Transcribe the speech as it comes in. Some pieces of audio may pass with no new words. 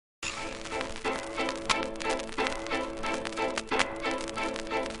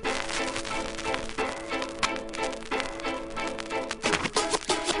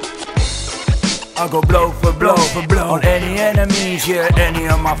I go blow for blow on any enemies, yeah, any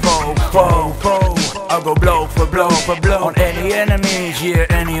of my foe. I go blow for blow on any enemies, yeah,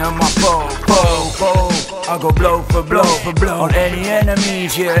 any of my foe. I go blow for blow on any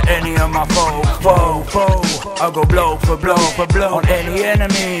enemies, yeah, any of my foe. I go blow for blow on any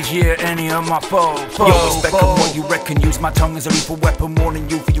enemies, yeah, any of my foe. Yo, respect on what you reckon. Use my tongue as a lethal weapon, warning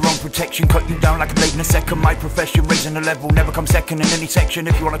you for your own protection. Cut you down like a blade in a second. My profession, raising the level, never come second in any section.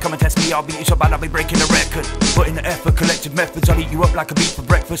 If you wanna come and test me, I'll beat you so bad I'll be breaking the record. Put in the effort, collective methods, I'll eat you up like a beat for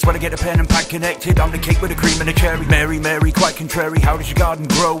breakfast. When I get a pen and pad connected, I'm the cake with the cream and the cherry. Mary, quite contrary, how does your garden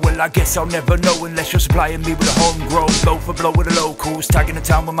grow? Well, I guess I'll never know unless you're supplying me with a homegrown. Blow for blow with the locals, tagging the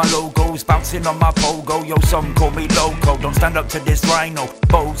town with my logos, bouncing on my pogo. Yo, some call me loco, don't stand up to this rhino,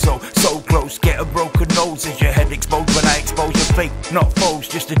 bozo. So close, get a broken nose as your head exposed. When I expose your fake, not foes,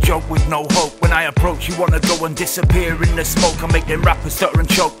 just a joke with no hope. When I approach, you wanna go and disappear in the smoke. I make them rappers stutter and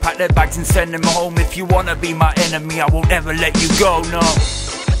choke, pack their bags and send them home. If you wanna be my enemy, I won't ever let you go, no.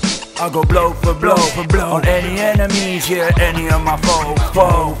 I go blow for blow on any enemies, yeah, any of my foe.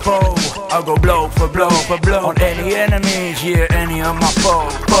 I go blow for blow on any enemies, yeah, any of my foe.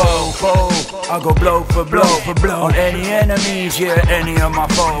 I go blow for blow on any enemies, yeah, any of my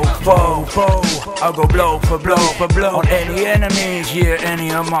foe. I go blow for blow on any enemies, yeah,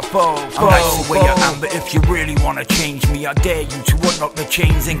 any of my foe. I'm nice the way I am, but if you really wanna change me, I dare you to unlock the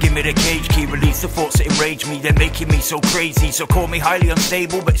chains and give me the cage key. Release the thoughts that enrage me, they're making me so crazy. So call me highly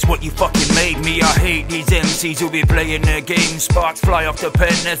unstable, but it's what you fucking made me. I hate these MCs who be playing their game. Sparks fly off the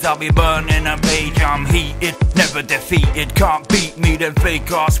pen as I'll be burning a page. I'm heated, never defeated, can't beat me. Them fake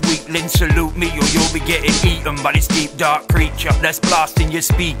ass weaklings salute me, or you'll be getting eaten by this deep dark creature that's blasting your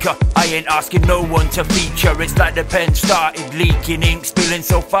speaker. I ain't asking no one to feature. It's like the pen started leaking, ink spilling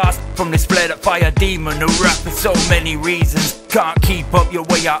so fast from this flared up fire demon who rap for so many reasons. Can't keep up, your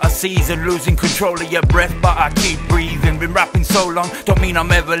way out of season, losing control of your breath, but I keep breathing. Been rapping so long, don't mean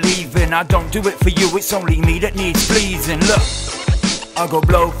I'm ever leaving. I don't do it for you, it's only me that needs pleasing. Look, I go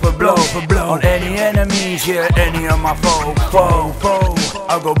blow for blow on any enemies, yeah, any of my foe.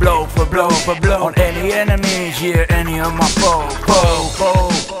 I go blow for blow on any enemies, yeah, any of my foe.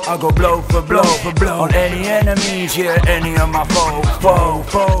 I go blow for blow on any enemies, yeah, any of my foe.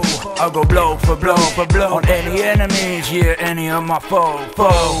 I go blow for blow on any enemies, yeah, any of my foe.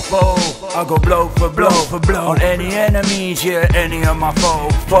 I go blow for blow on any enemies, yeah, any of my foe.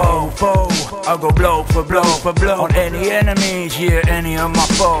 I go blow for blow on any enemies, yeah, any of my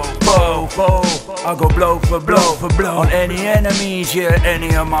foe. I go blow for blow on any enemies, yeah,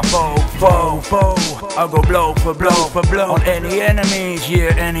 any of my foe. I go blow for blow on any enemies,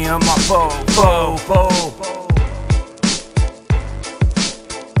 yeah, any of my foe.